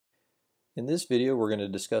In this video, we're going to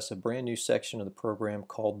discuss a brand new section of the program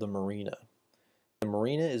called the Marina. The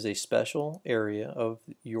Marina is a special area of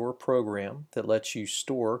your program that lets you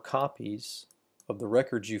store copies of the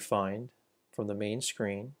records you find from the main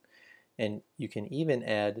screen, and you can even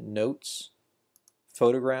add notes,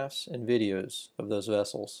 photographs, and videos of those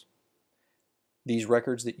vessels. These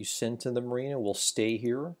records that you send to the Marina will stay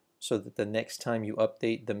here so that the next time you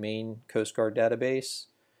update the main Coast Guard database,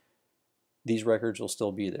 these records will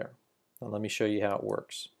still be there. Now let me show you how it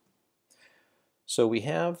works. So we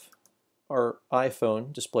have our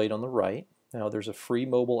iPhone displayed on the right. Now there's a free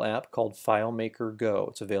mobile app called FileMaker Go.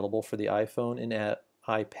 It's available for the iPhone and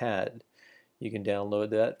iPad. You can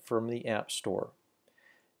download that from the App Store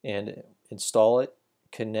and install it,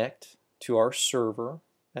 connect to our server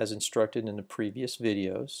as instructed in the previous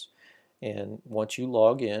videos, and once you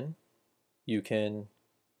log in, you can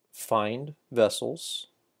find vessels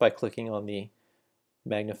by clicking on the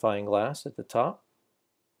magnifying glass at the top.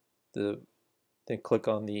 Then click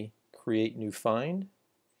on the Create New Find.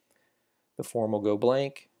 The form will go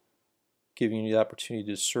blank, giving you the opportunity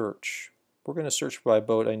to search. We're going to search by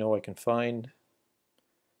boat I know I can find,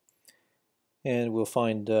 and we'll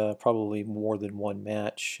find probably more than one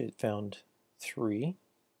match. It found 3.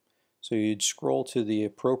 So you'd scroll to the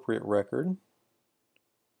appropriate record,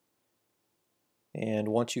 and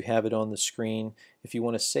once you have it on the screen, if you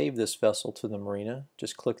want to save this vessel to the Marina,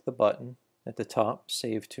 just click the button at the top,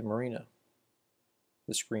 Save to Marina.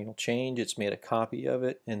 The screen will change. It's made a copy of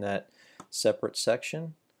it in that separate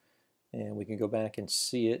section, and we can go back and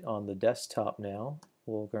see it on the desktop now.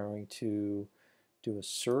 We're going to do a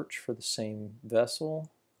search for the same vessel.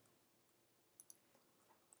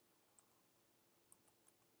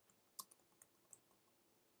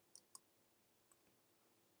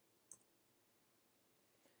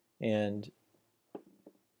 And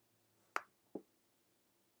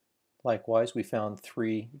likewise, we found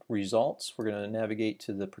 3 results. We're going to navigate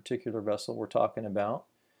to the particular vessel we're talking about.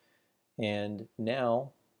 And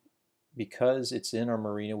now, because it's in our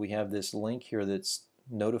Marina, we have this link here that's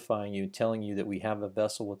notifying you, telling you that we have a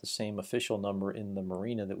vessel with the same official number in the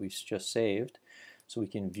Marina that we've just saved. So we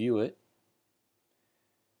can view it.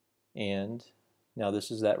 And now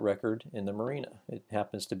this is that record in the Marina. It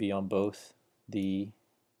happens to be on both the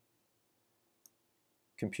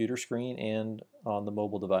computer screen and on the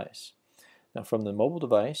mobile device. Now from the mobile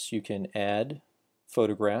device you can add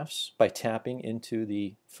photographs by tapping into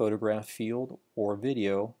the photograph field, or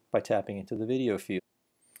video by tapping into the video field.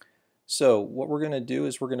 So what we're going to do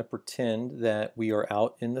is we're going to pretend that we are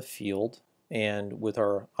out in the field, and with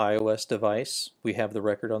our iOS device we have the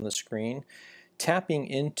record on the screen. Tapping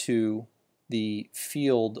into the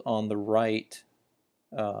field on the right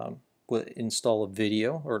will install a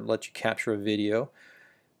video, or let you capture a video.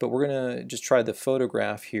 But we're going to just try the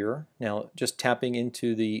photograph here. Now just tapping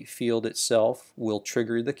into the field itself will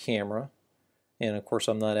trigger the camera, and of course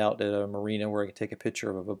I'm not out at a marina where I can take a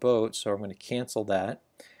picture of a boat, so I'm going to cancel that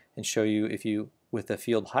and show you, if you, with the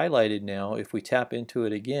field highlighted now, if we tap into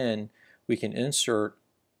it again, we can insert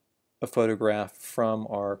a photograph from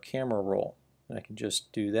our camera roll. And I can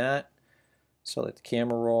just do that, select the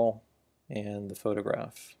camera roll and the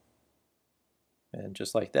photograph, and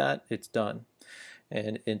just like that it's done.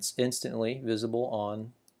 And it's instantly visible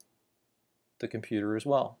on the computer as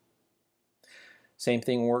well. Same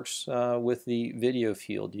thing works with the video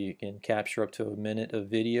field. You can capture up to a minute of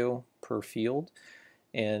video per field,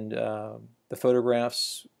 and the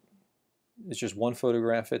photographs is just one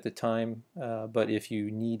photograph at the time, but if you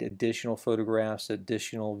need additional photographs,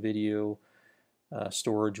 additional video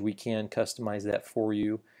storage, we can customize that for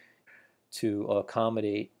you to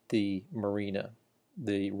accommodate the Marina,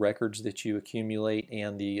 the records that you accumulate,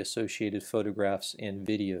 and the associated photographs and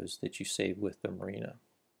videos that you save with the Marina.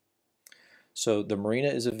 So the Marina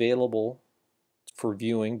is available for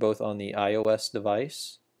viewing both on the iOS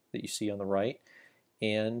device that you see on the right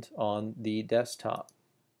and on the desktop.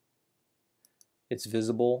 It's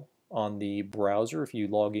visible on the browser if you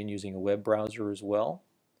log in using a web browser as well.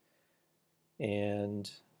 And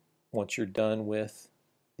once you're done with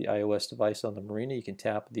the iOS device on the Marina, you can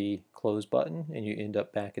tap the close button and you end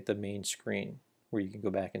up back at the main screen where you can go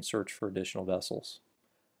back and search for additional vessels.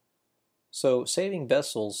 So saving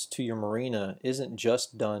vessels to your Marina isn't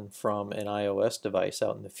just done from an iOS device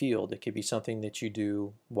out in the field. It could be something that you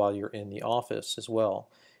do while you're in the office as well.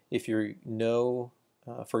 If you know,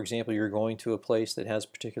 for example, you're going to a place that has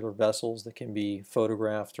particular vessels that can be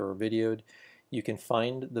photographed or videoed, you can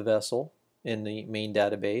find the vessel in the main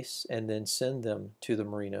database and then send them to the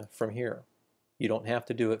Marina from here. You don't have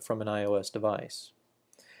to do it from an iOS device.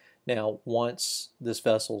 Now once this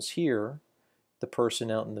vessel's here, the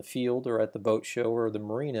person out in the field or at the boat show or the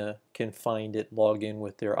marina can find it, log in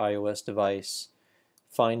with their iOS device,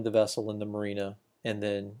 find the vessel in the marina, and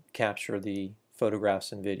then capture the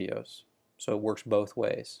photographs and videos. So it works both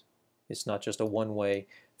ways. It's not just a one-way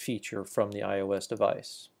feature from the iOS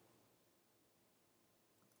device.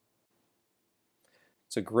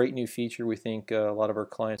 It's a great new feature. We think a lot of our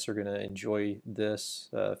clients are going to enjoy this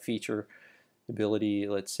feature. The ability,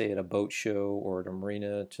 let's say at a boat show or at a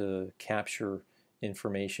marina, to capture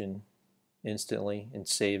information instantly and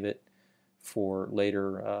save it for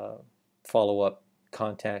later follow-up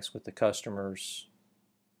contacts with the customers,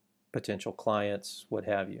 potential clients, what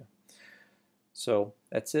have you. So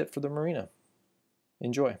that's it for the marina.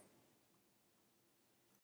 Enjoy.